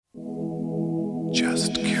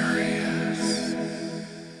Just Curious.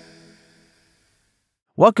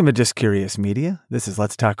 Welcome to Just Curious Media. This is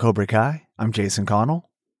Let's Talk Cobra Kai. I'm Jason Connell.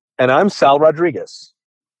 And I'm Sal Rodriguez.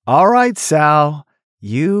 All right, Sal.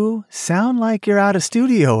 You sound like you're out of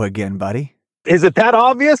studio again, buddy. Is it that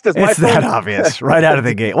obvious? It's that obvious, right out of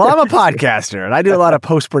the gate. Well, I'm a podcaster, and I do a lot of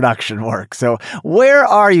post-production work. So where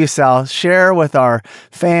are you, Sal? Share with our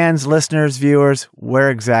fans, listeners, viewers, where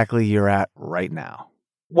exactly you're at right now.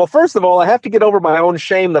 Well, first of all, I have to get over my own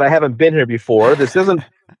shame that I haven't been here before. This isn't,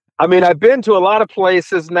 I've been to a lot of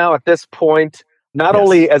places now at this point, not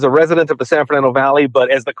only as a resident of the San Fernando Valley, but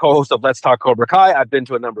as the co-host of Let's Talk Cobra Kai. I've been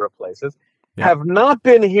to a number of places. Yeah. Have not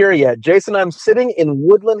been here yet. Jason, I'm sitting in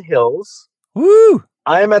Woodland Hills. Woo!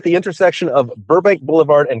 I am at the intersection of Burbank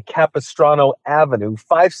Boulevard and Capistrano Avenue,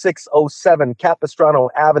 5607 Capistrano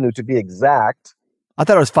Avenue to be exact. I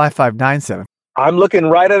thought it was 5597. I'm looking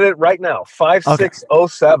right at it right now,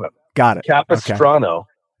 5607. Okay. Got it. Capistrano. Okay.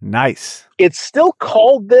 Nice. It's still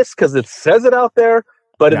called this because it says it out there,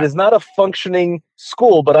 but It is not a functioning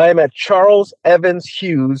school. But I am at Charles Evans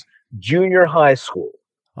Hughes Junior High School.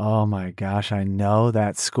 Oh my gosh, I know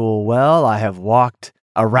that school well. I have walked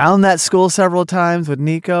around that school several times with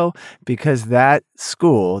Nico because that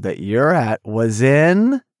school that you're at was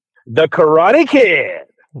in The Karate Kid.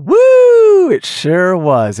 Woo! It sure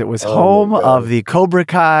was. It was home of the Cobra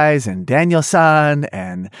Kais and Daniel-san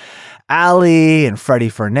and Ali and Freddie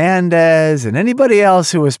Fernandez and anybody else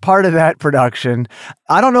who was part of that production.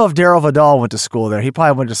 I don't know if Daryl Vidal went to school there. He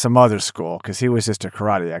probably went to some other school because he was just a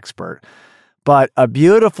karate expert. But a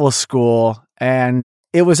beautiful school, and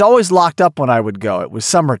it was always locked up when I would go. It was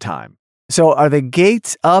summertime. So are the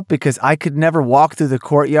gates up? Because I could never walk through the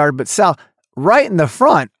courtyard. But Sal, right in the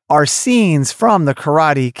front are scenes from the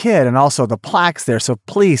Karate Kid and also the plaques there. So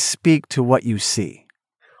please speak to what you see.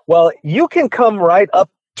 Well, you can come right up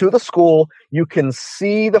to the school. You can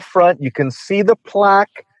see the front. You can see the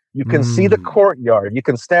plaque. You can see the courtyard. You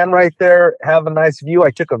can stand right there, have a nice view.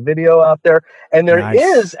 I took a video out there. And there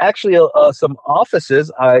is actually some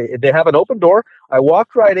offices. They have an open door. I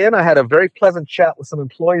walked right in. I had a very pleasant chat with some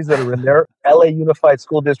employees that are in there, LA Unified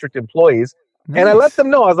School District employees. Nice. And I let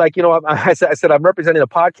them know. I was like, I said, I'm representing a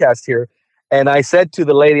podcast here. And I said to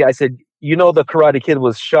the lady, I said, the Karate Kid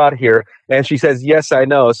was shot here. And she says, yes, I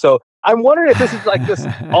know. So I'm wondering if this is like this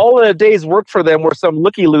all in a day's work for them where some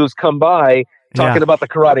looky-loos come by talking about the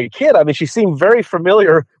Karate Kid. She seemed very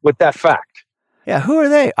familiar with that fact. Yeah, who are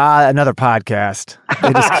they? Another podcast.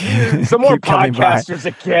 They just some more podcasters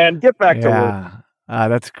again. Get back to work.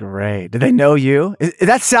 That's great. Did they know you? Is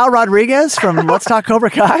that Sal Rodriguez from Let's Talk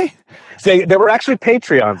Cobra Kai? They were actually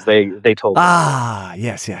Patreons, they told me.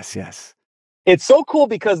 Yes. It's so cool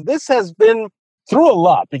because this has been through a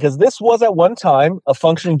lot, because this was at one time a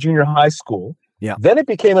functioning junior high school. Yeah. Then it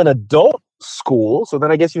became an adult school. So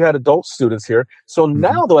then I guess you had adult students here. So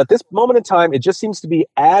now, though, at this moment in time, it just seems to be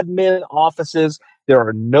admin offices. There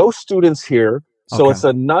are no students here. So it's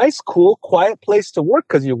a nice, cool, quiet place to work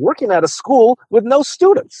because you're working at a school with no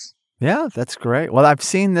students. Yeah, that's great. Well, I've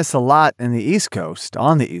seen this a lot on the East Coast,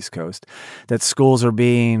 that schools are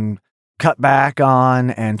being cut back on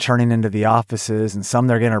and turning into the offices, and some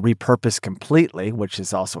they're going to repurpose completely, which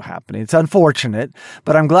is also happening. It's unfortunate,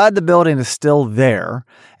 but I'm glad the building is still there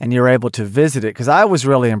and you're able to visit it because I was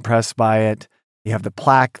really impressed by it. You have the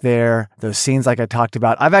plaque there, those scenes like I talked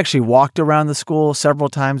about. I've actually walked around the school several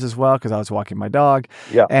times as well because I was walking my dog.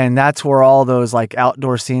 Yeah. And that's where all those like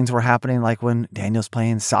outdoor scenes were happening, like when Daniel's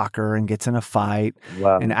playing soccer and gets in a fight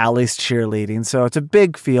and Ali's cheerleading. So it's a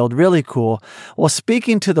big field, really cool. Well,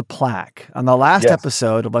 speaking to the plaque, on the last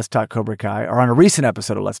episode of Let's Talk Cobra Kai, or on a recent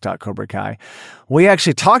episode of Let's Talk Cobra Kai, we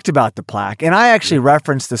actually talked about the plaque and I actually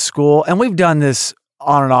referenced the school, and we've done this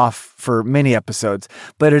on and off for many episodes,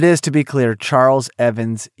 but it is, to be clear, Charles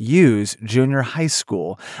Evans Hughes Junior High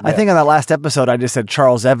School. Yeah. I think on that last episode, I just said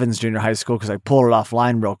Charles Evans Junior High School because I pulled it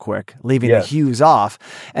offline real quick, leaving the Hughes off.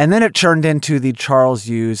 And then it turned into the Charles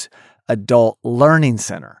Hughes Adult Learning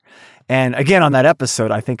Center. And again, on that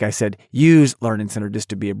episode, I think I said Hughes Learning Center just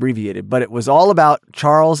to be abbreviated, but it was all about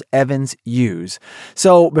Charles Evans Hughes.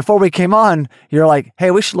 So before we came on, you're like,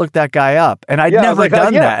 hey, we should look that guy up. And I'd never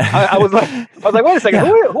done that. I was like, wait a second.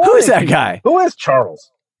 Who is that guy? Who is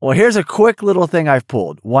Charles? Well, here's a quick little thing I've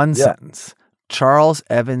pulled. One sentence. Charles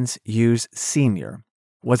Evans Hughes Sr.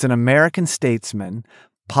 was an American statesman,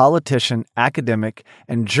 politician, academic,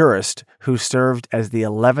 and jurist who served as the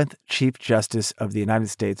 11th Chief Justice of the United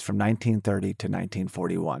States from 1930 to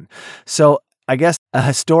 1941. So I guess a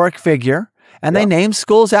historic figure. And they named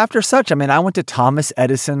schools after such. I mean, I went to Thomas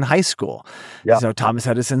Edison High School. Yeah. So Thomas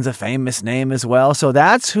Edison's a famous name as well. So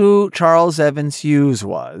that's who Charles Evans Hughes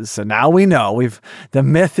was. So now we know the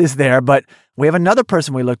myth is there, but we have another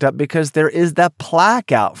person we looked up because there is that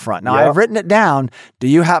plaque out front. Now I've written it down. Do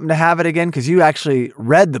you happen to have it again? Because you actually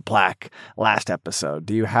read the plaque last episode.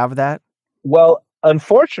 Do you have that? Well,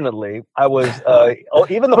 unfortunately, I was,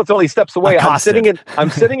 even though it's only steps away, I'm sitting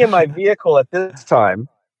in my vehicle at this time.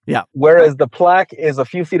 Yeah. Whereas the plaque is a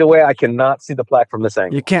few feet away, I cannot see the plaque from this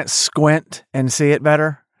angle. You can't squint and see it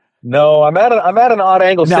better? No, I'm at an odd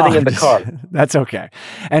angle sitting in the car. That's okay.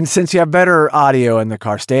 And since you have better audio in the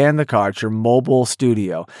car, stay in the car. It's your mobile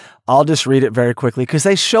studio. I'll just read it very quickly because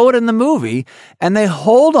they show it in the movie and they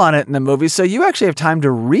hold on it in the movie. So you actually have time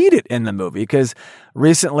to read it in the movie because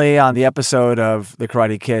recently on the episode of The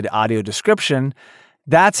Karate Kid audio description,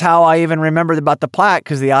 that's how I even remembered about the plaque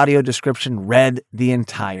because the audio description read the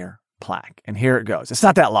entire plaque. And here it goes. It's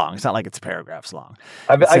not that long. It's not like it's paragraphs long.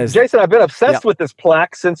 Jason, I've been obsessed with this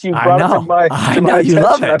plaque since you brought it to my attention. You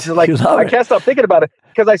love it. I'm just like, I can't stop thinking about it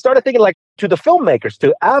because I started thinking like to the filmmakers,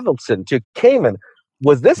 to Avildsen, to Kamen.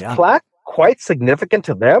 Was this plaque quite significant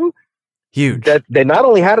to them? Huge. That they not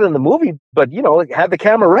only had it in the movie, but, had the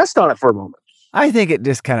camera rest on it for a moment. I think it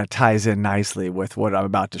just kind of ties in nicely with what I'm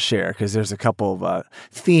about to share because there's a couple of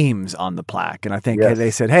themes on the plaque. And I think they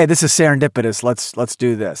said, hey, this is serendipitous. Let's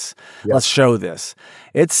do this. Yes. Let's show this.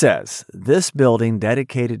 It says, this building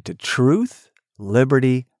dedicated to truth,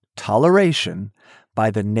 liberty, toleration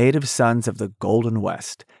by the native sons of the Golden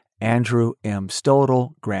West. Andrew M.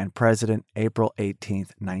 Stodel, Grand President, April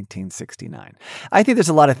 18th, 1969. I think there's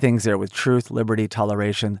a lot of things there with truth, liberty,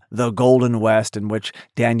 toleration, the Golden West, in which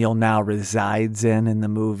Daniel now resides in the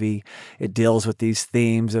movie. It deals with these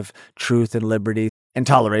themes of truth and liberty and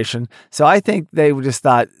toleration. So I think they just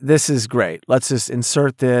thought, this is great. Let's just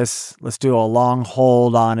insert this. Let's do a long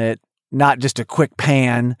hold on it, not just a quick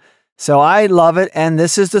pan. So I love it, and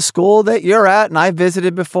this is the school that you're at, and I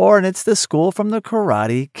visited before, and it's the school from the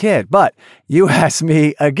Karate Kid. But you asked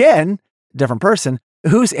me again, different person,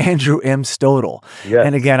 who's Andrew M. Stodel? Yes.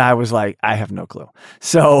 And again, I was like, I have no clue.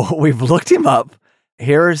 So we've looked him up.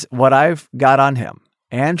 Here's what I've got on him.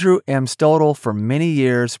 Andrew M. Stodel, for many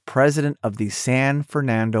years, president of the San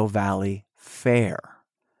Fernando Valley Fair.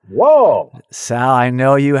 Whoa. Sal, I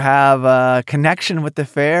know you have a connection with the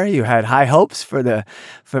fair. You had high hopes for the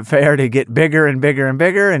fair to get bigger and bigger and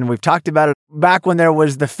bigger. And we've talked about it back when there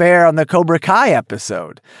was the fair on the Cobra Kai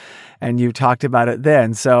episode. And you talked about it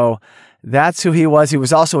then. So that's who he was. He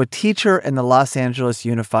was also a teacher in the Los Angeles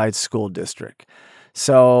Unified School District.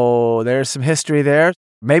 So there's some history there.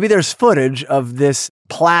 Maybe there's footage of this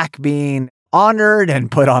plaque being honored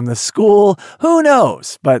and put on the school. Who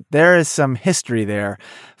knows? But there is some history there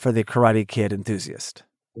for the Karate Kid enthusiast.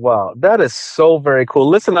 Wow, that is so very cool.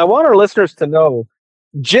 Listen, I want our listeners to know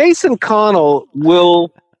Jason Connell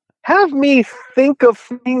will have me think of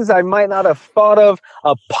things I might not have thought of,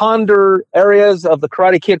 ponder areas of the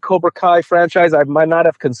Karate Kid Cobra Kai franchise I might not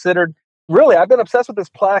have considered. Really, I've been obsessed with this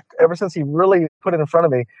plaque ever since he really put it in front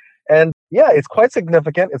of me. And yeah, it's quite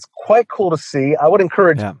significant. It's quite cool to see. I would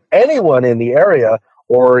encourage anyone in the area,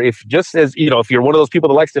 or if if you're one of those people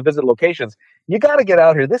that likes to visit locations, you got to get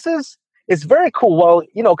out here. It's very cool. Well,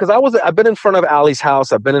 because I've been in front of Ali's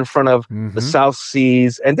house. I've been in front of the South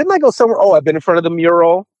Seas. And didn't I go somewhere? Oh, I've been in front of the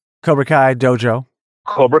mural. Cobra Kai Dojo.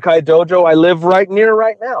 I live right near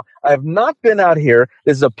right now. I have not been out here.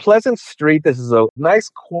 This is a pleasant street. This is a nice,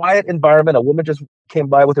 quiet environment. A woman just came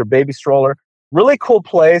by with her baby stroller. Really cool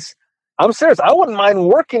place. I'm serious. I wouldn't mind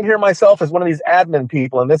working here myself as one of these admin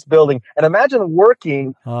people in this building. And imagine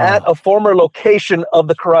working at a former location of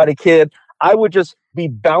the Karate Kid. I would just be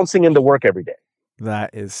bouncing into work every day.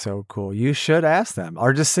 That is so cool. You should ask them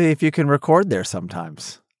or just see if you can record there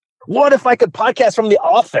sometimes. What if I could podcast from the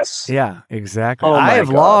office? Yeah, exactly. I have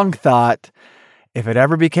long thought, if it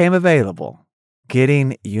ever became available,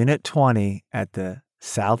 getting Unit 20 at the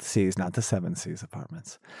South Seas, not the Seven Seas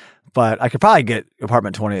apartments, but I could probably get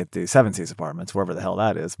apartment 20 at the Seven Seas apartments, wherever the hell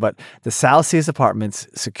that is. But the South Seas apartments,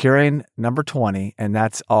 securing number 20, and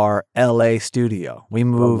that's our LA studio. We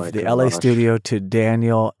moved the LA studio to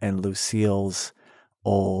Daniel and Lucille's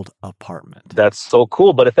old apartment. That's so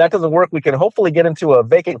cool. But if that doesn't work, we can hopefully get into a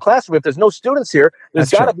vacant classroom. If there's no students here, there's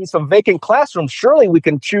got to be some vacant classrooms. Surely we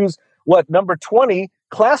can choose number 20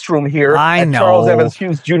 classroom here at Charles Evans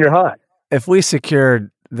Hughes Junior High. If we secured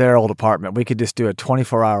their old apartment, we could just do a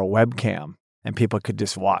 24-hour webcam and people could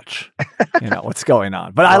just watch, what's going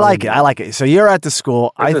on. But I like it. So you're at the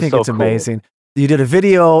school. I think it's amazing. You did a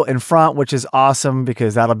video in front, which is awesome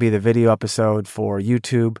because that'll be the video episode for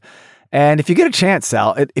YouTube. And if you get a chance,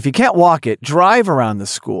 Sal, if you can't walk it, drive around the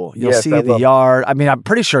school. You'll see the yard. I mean, I'm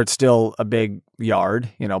pretty sure it's still a big yard,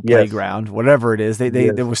 playground, whatever it is.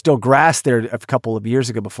 There was still grass there a couple of years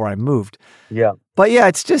ago before I moved. Yeah. But yeah,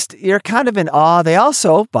 it's just, you're kind of in awe. They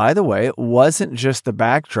also, by the way, it wasn't just the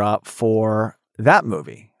backdrop for that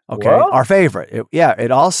movie. Okay. What? Our favorite.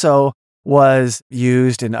 It also was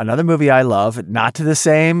used in another movie I love, not to the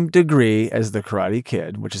same degree as The Karate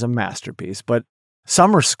Kid, which is a masterpiece, but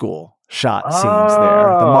Summer School shot scenes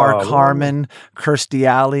there. The Mark Harmon, Kirstie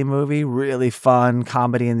Alley movie, really fun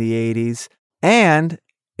comedy in the 80s. And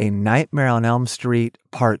A Nightmare on Elm Street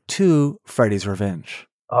Part 2, Freddy's Revenge.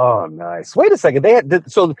 Oh, nice. Wait a second.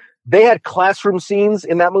 They had classroom scenes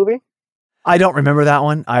in that movie? I don't remember that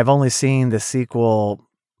one. I've only seen the sequel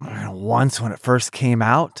once when it first came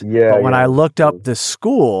out. Yeah. But when I looked up the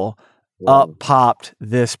school, up popped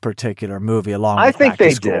this particular movie along with Back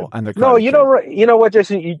to School and the Karate Kid. You know what,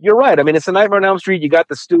 Jason? You're right. I mean, it's a Nightmare on Elm Street. You got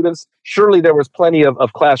the students. Surely there was plenty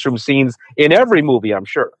of classroom scenes in every movie, I'm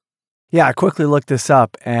sure. Yeah, I quickly looked this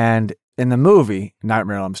up, and in the movie,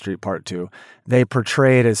 Nightmare on Elm Street Part 2, they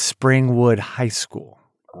portray it as Springwood High School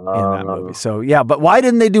in that movie. So, yeah, but why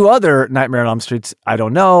didn't they do other Nightmare on Elm Streets? I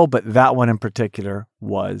don't know, but that one in particular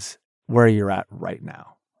was where you're at right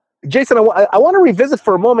now. Jason, I want to revisit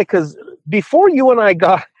for a moment, because before you and I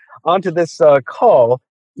got onto this call,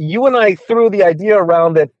 you and I threw the idea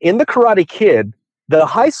around that in The Karate Kid, the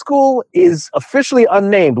high school is officially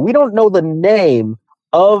unnamed. We don't know the name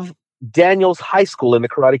of Daniel's high school in The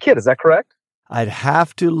Karate Kid. Is that correct? I'd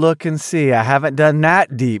have to look and see. I haven't done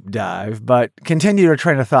that deep dive, but continue your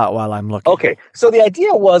train of thought while I'm looking. Okay. So the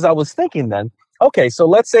idea was, I was thinking then, okay, so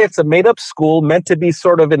let's say it's a made-up school meant to be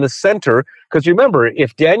sort of in the center. Because remember,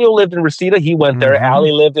 if Daniel lived in Reseda, he went there.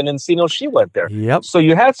 Allie lived in Encino, she went there. Yep. So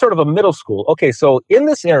you had sort of a middle school. Okay, so in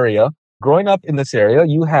this area, growing up in this area,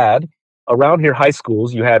 you had, around here, high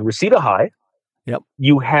schools. You had Reseda High. Yep.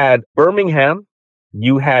 You had Birmingham.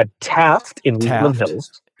 You had Taft in Woodland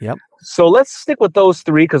Hills. Yep. So let's stick with those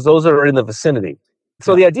three, because those are in the vicinity.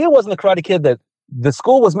 So the idea was in The Karate Kid that the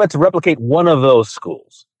school was meant to replicate one of those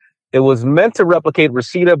schools. It was meant to replicate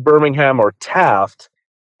Reseda, Birmingham, or Taft.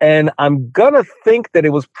 And I'm going to think that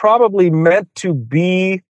it was probably meant to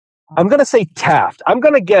be, I'm going to say Taft. I'm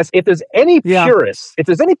going to guess if there's any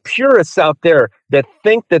purists out there that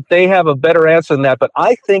think that they have a better answer than that, but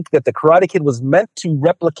I think that The Karate Kid was meant to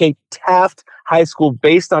replicate Taft High School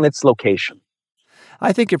based on its location.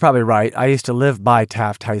 I think you're probably right. I used to live by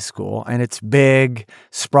Taft High School, and it's big,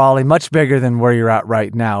 sprawling, much bigger than where you're at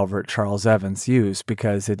right now over at Charles Evans Hughes,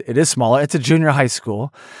 because it is smaller. It's a junior high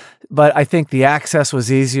school, but I think the access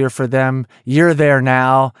was easier for them. You're there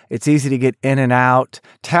now. It's easy to get in and out.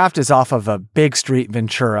 Taft is off of a big street,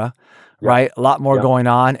 Ventura, right? A lot more going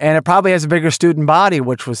on, and it probably has a bigger student body,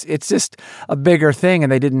 it's just a bigger thing,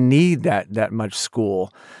 and they didn't need that much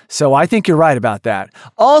school. So I think you're right about that.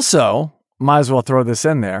 Also, might as well throw this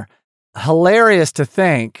in there. Hilarious to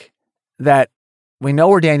think that we know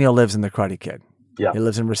where Daniel lives in The Karate Kid. Yeah. He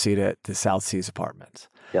lives in Reseda at the South Seas Apartments.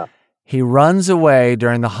 Yeah. He runs away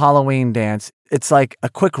during the Halloween dance. It's like a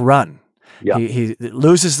quick run. Yeah. He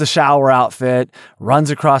loses the shower outfit, runs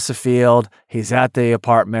across the field. He's at the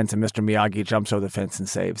apartments, and Mr. Miyagi jumps over the fence and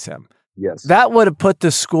saves him. Yes. That would have put the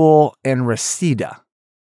school in Reseda.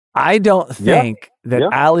 I don't think that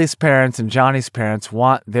Allie's parents and Johnny's parents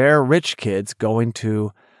want their rich kids going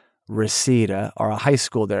to Reseda or a high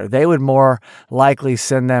school there. They would more likely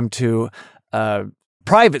send them to a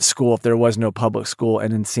private school if there was no public school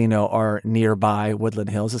in Encino or nearby. Woodland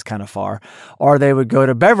Hills is kind of far. Or they would go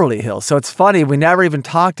to Beverly Hills. So it's funny, we never even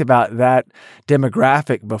talked about that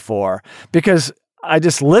demographic before, because I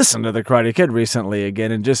just listened to The Karate Kid recently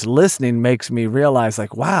again, and just listening makes me realize,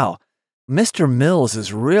 like, wow, Mr. Mills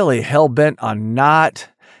is really hell-bent on not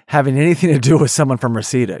having anything to do with someone from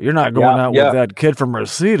Reseda. You're not going out with that kid from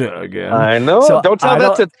Reseda again. I know. So don't tell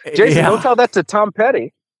that to Jason. Don't tell that to Tom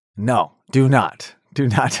Petty. No, do not. Do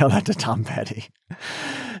not tell that to Tom Petty.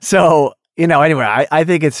 So, anyway, I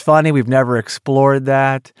think it's funny. We've never explored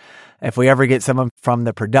that. If we ever get someone from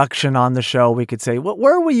the production on the show, we could say,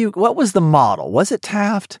 where were you? What was the model? Was it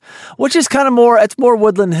Taft? Which is kind of it's more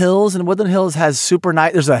Woodland Hills, and Woodland Hills has super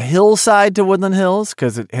nice. There's a hillside to Woodland Hills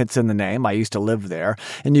because it's in the name. I used to live there,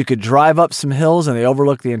 and you could drive up some hills and they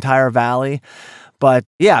overlook the entire valley. But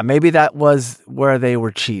yeah, maybe that was where they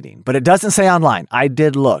were cheating. But it doesn't say online. I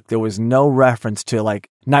did look. There was no reference to like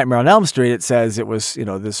Nightmare on Elm Street. It says it was, the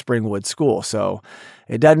Springwood School. So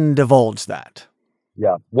it doesn't divulge that.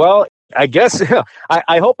 Yeah. Well, I guess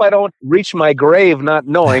I hope I don't reach my grave not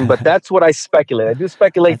knowing, but that's what I speculate. I do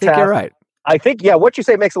speculate. I think you're right. I think, what you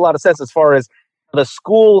say makes a lot of sense as far as The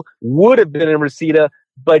school would have been in Reseda,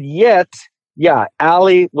 but yet, yeah,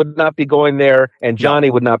 Allie would not be going there and Johnny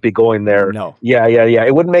would not be going there. No. Yeah.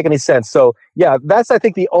 It wouldn't make any sense. So, yeah, that's, I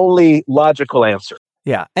think, the only logical answer.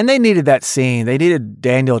 Yeah. And they needed that scene. They needed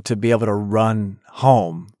Daniel to be able to run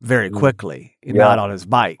home very quickly, not on his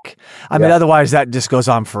bike. I mean, otherwise that just goes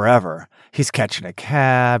on forever. He's catching a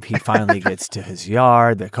cab. He finally gets to his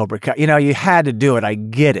yard, the Cobra Kai. You know, you had to do it. I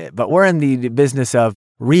get it. But we're in the business of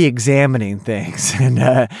re-examining things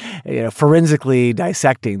and forensically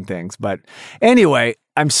dissecting things. But anyway,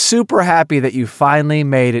 I'm super happy that you finally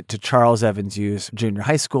made it to Charles Evans Hughes Junior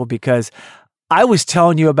High School, because I was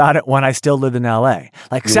telling you about it when I still lived in LA.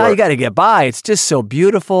 Like, Sal, you got to get by. It's just so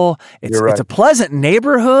beautiful. It's a pleasant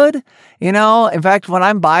neighborhood. You know, in fact, when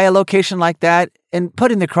I'm by a location like that, and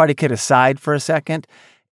putting the Karate Kid aside for a second,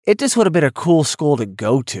 it just would have been a cool school to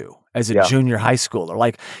go to as a junior high schooler.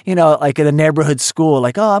 Like, you know, like in a neighborhood school,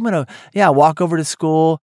 like, oh, I'm going to, walk over to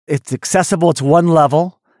school. It's accessible. It's one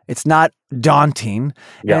level. It's not daunting.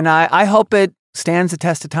 Yeah. And I hope it stands the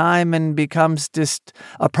test of time and becomes just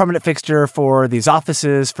a permanent fixture for these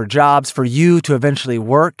offices, for jobs, for you to eventually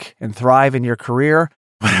work and thrive in your career.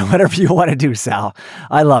 Whatever you want to do, Sal.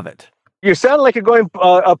 I love it. You sound like you're going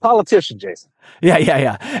a politician, Jason.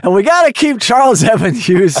 Yeah. And we got to keep Charles Evans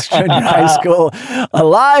Hughes Junior High School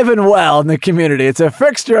alive and well in the community. It's a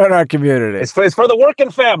fixture in our community. It's for the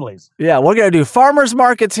working families. Yeah, we're going to do farmers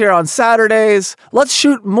markets here on Saturdays. Let's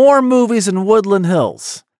shoot more movies in Woodland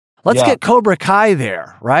Hills. Let's get Cobra Kai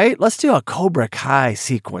there, right? Let's do a Cobra Kai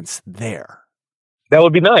sequence there. That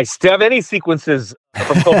would be nice to have any sequences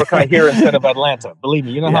from Cobra Kai here instead of Atlanta. Believe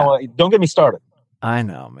me, you know how. Don't get me started. I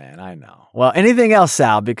know, man. I know. Well, anything else,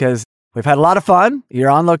 Sal? Because we've had a lot of fun.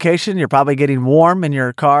 You're on location. You're probably getting warm in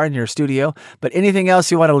your car, in your studio. But anything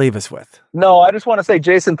else you want to leave us with? No, I just want to say,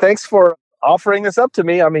 Jason, thanks for offering this up to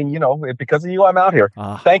me. I mean, you know, because of you, I'm out here.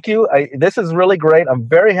 Thank you. This is really great. I'm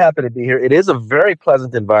very happy to be here. It is a very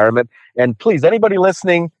pleasant environment. And please, anybody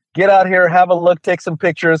listening, get out here, have a look, take some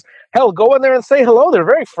pictures. Hell, go in there and say hello. They're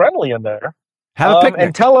very friendly in there. Have a picnic.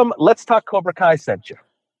 And tell them, Let's Talk Cobra Kai sent you.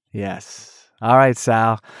 Yes. All right,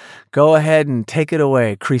 Sal. Go ahead and take it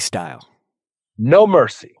away, Cree style. No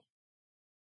mercy.